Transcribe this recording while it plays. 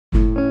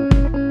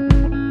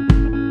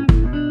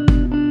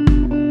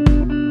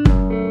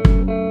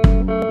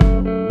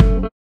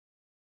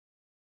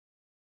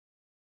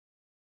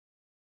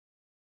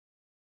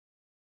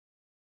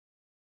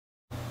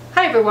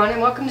everyone,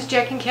 and welcome to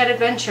Jack and Cat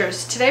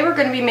Adventures. Today we're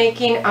going to be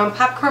making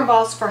popcorn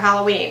balls for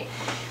Halloween.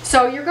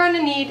 So you're going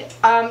to need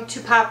to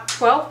pop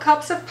 12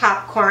 cups of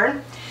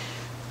popcorn.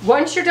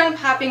 Once you're done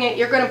popping it,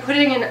 you're going to put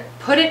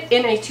it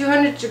in a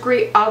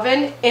 200-degree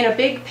oven in a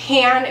big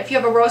pan. If you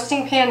have a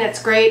roasting pan,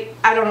 that's great.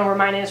 I don't know where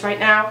mine is right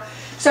now.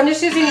 So I'm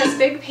just using this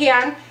big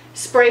pan,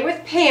 spray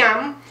with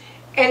Pam,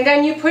 and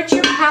then you put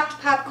your popped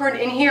popcorn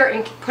in here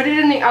and put it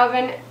in the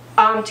oven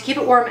to keep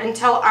it warm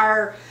until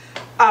our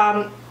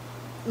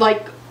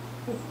like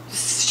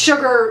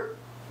sugar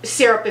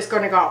syrup is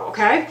going to go,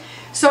 okay?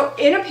 So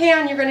in a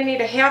pan you're going to need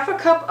a half a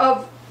cup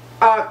of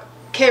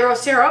Karo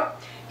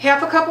syrup,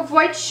 half a cup of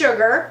white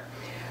sugar,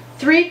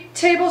 3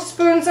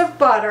 tablespoons of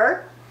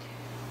butter,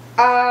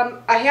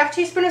 a half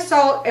teaspoon of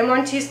salt, and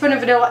 1 teaspoon of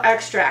vanilla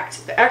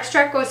extract. The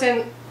extract goes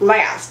in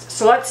last.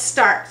 So let's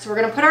start. So we're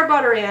going to put our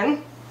butter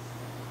in.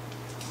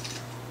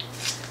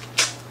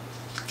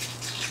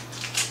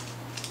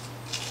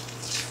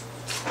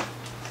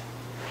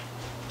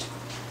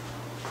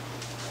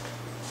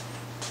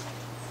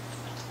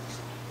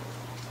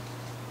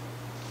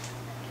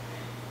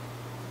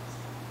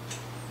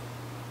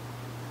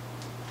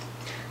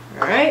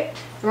 Alright,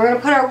 we're going to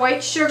put our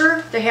white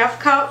sugar, the half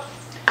cup,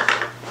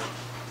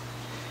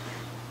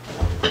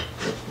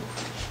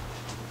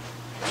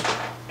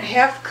 a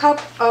half cup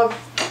of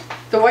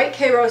the white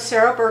Karo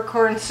syrup or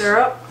corn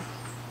syrup,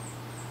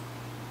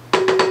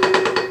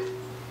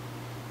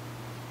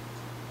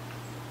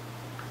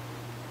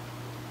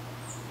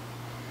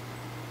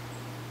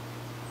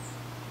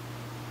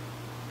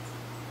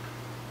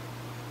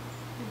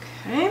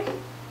 okay,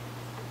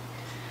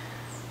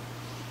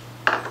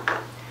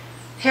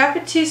 half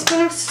a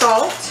teaspoon of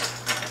salt.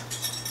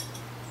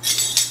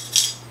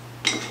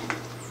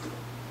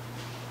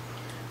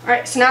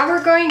 Alright, so now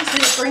we're going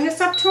to bring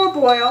this up to a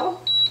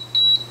boil.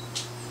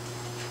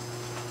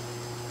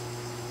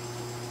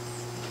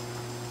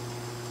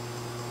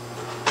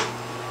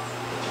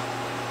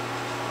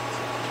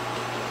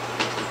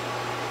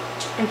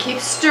 And keep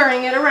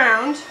stirring it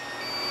around.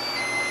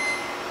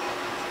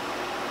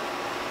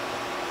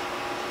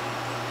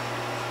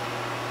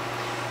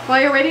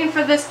 While you're waiting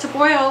for this to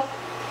boil,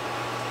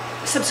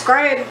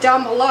 subscribe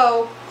down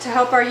below to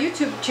help our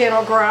YouTube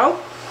channel grow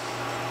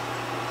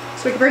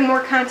so we can bring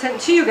more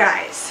content to you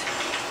guys.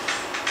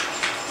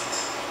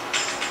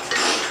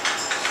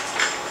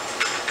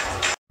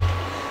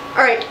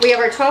 Alright, we have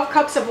our 12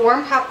 cups of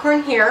warm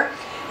popcorn here,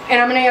 and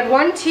I'm going to add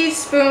 1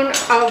 teaspoon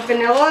of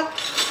vanilla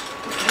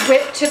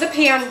whipped to the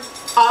pan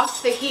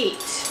off the heat.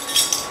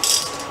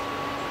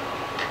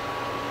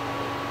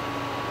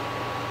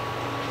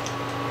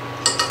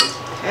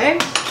 Okay,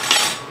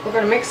 we're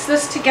going to mix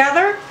this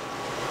together.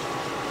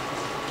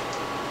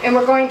 And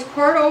we're going to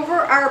pour it over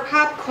our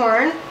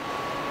popcorn.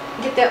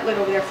 Get that lid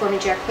over there for me,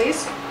 Jack,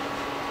 please.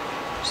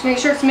 Just make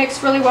sure it's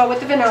mixed really well with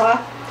the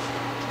vanilla.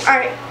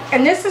 Alright,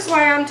 and this is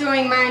why I'm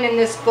doing mine in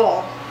this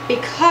bowl.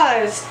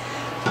 Because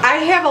I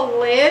have a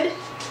lid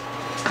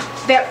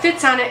that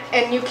fits on it,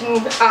 and you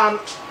can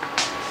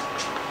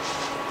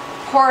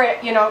pour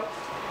it, you know,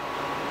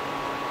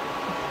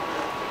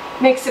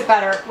 makes it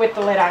better with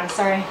the lid on.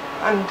 Sorry,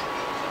 I'm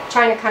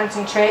trying to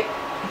concentrate.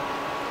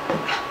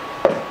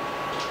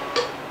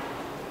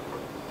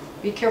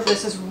 Be careful,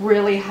 this is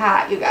really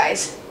hot, you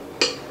guys.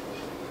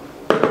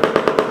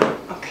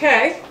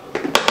 Okay.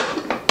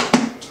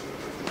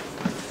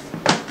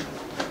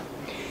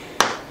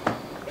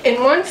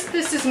 And once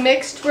this is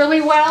mixed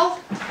really well,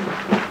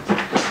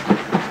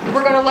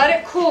 we're going to let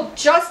it cool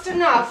just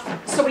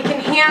enough so we can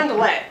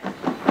handle it.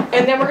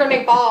 And then we're going to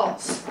make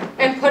balls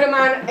and put them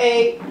on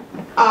a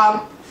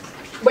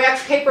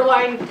wax paper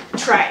lined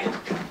tray.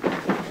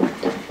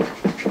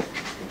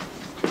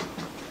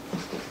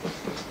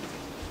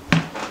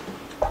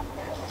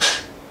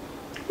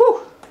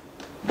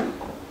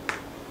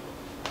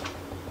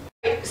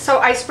 So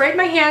I sprayed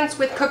my hands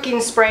with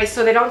cooking spray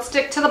so they don't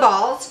stick to the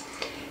balls.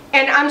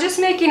 And I'm just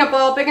making a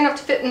ball big enough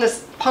to fit in the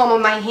palm of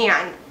my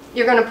hand.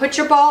 You're going to put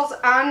your balls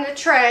on the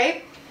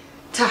tray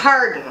to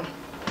harden.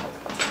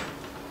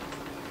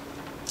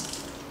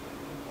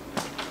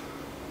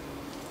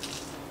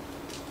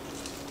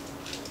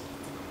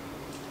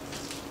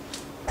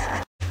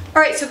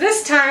 Alright, so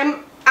this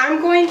time I'm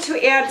going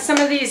to add some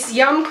of these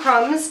Yum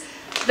Crumbs,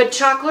 the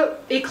chocolate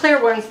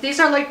eclair ones. These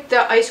are like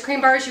the ice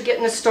cream bars you get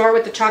in the store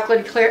with the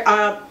chocolate eclair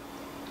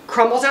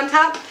crumbles on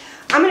top.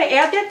 I'm going to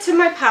add that to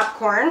my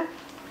popcorn.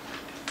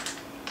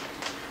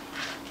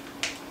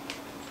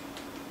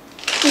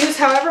 Use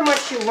however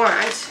much you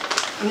want.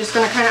 I'm just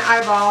going to kind of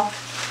eyeball.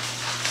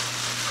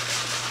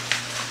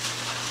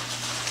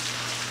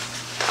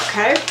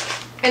 Okay.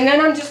 And then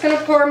I'm just going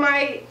to pour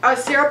my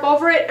syrup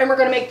over it, and we're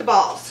going to make the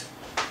balls.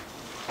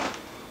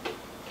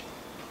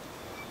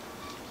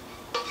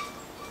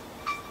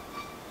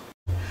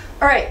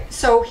 Alright,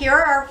 so here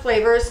are our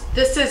flavors.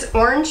 This is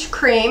orange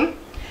cream.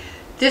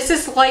 This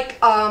is like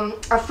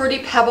a Fruity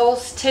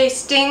Pebbles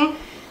tasting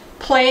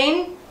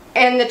plain,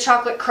 and the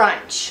chocolate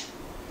crunch.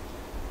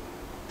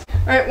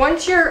 Alright,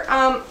 once your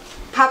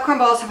popcorn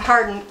balls have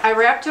hardened, I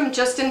wrapped them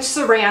just in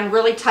saran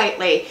really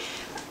tightly.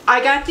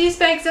 I got these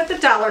bags at the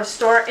dollar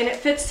store and it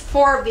fits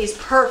 4 of these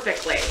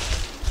perfectly.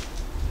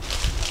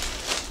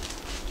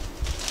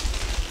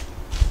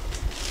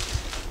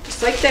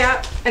 Just like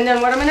that. And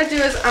then what I'm going to do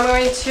is I'm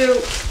going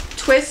to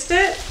twist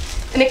it,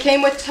 and it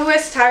came with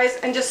twist ties,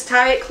 and just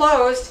tie it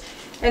closed,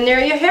 and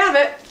there you have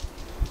it.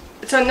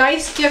 It's a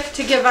nice gift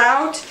to give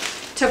out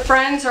to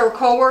friends or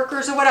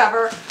co-workers or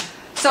whatever.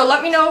 So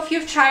let me know if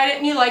you've tried it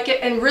and you like it,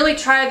 and really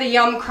try the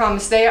Yum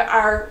Crumbs. They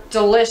are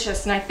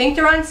delicious, and I think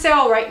they're on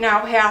sale right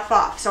now, half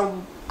off,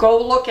 so go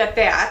look at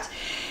that.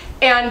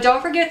 And don't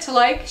forget to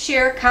like,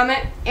 share,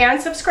 comment, and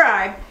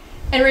subscribe.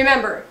 And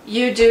remember,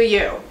 you do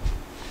you.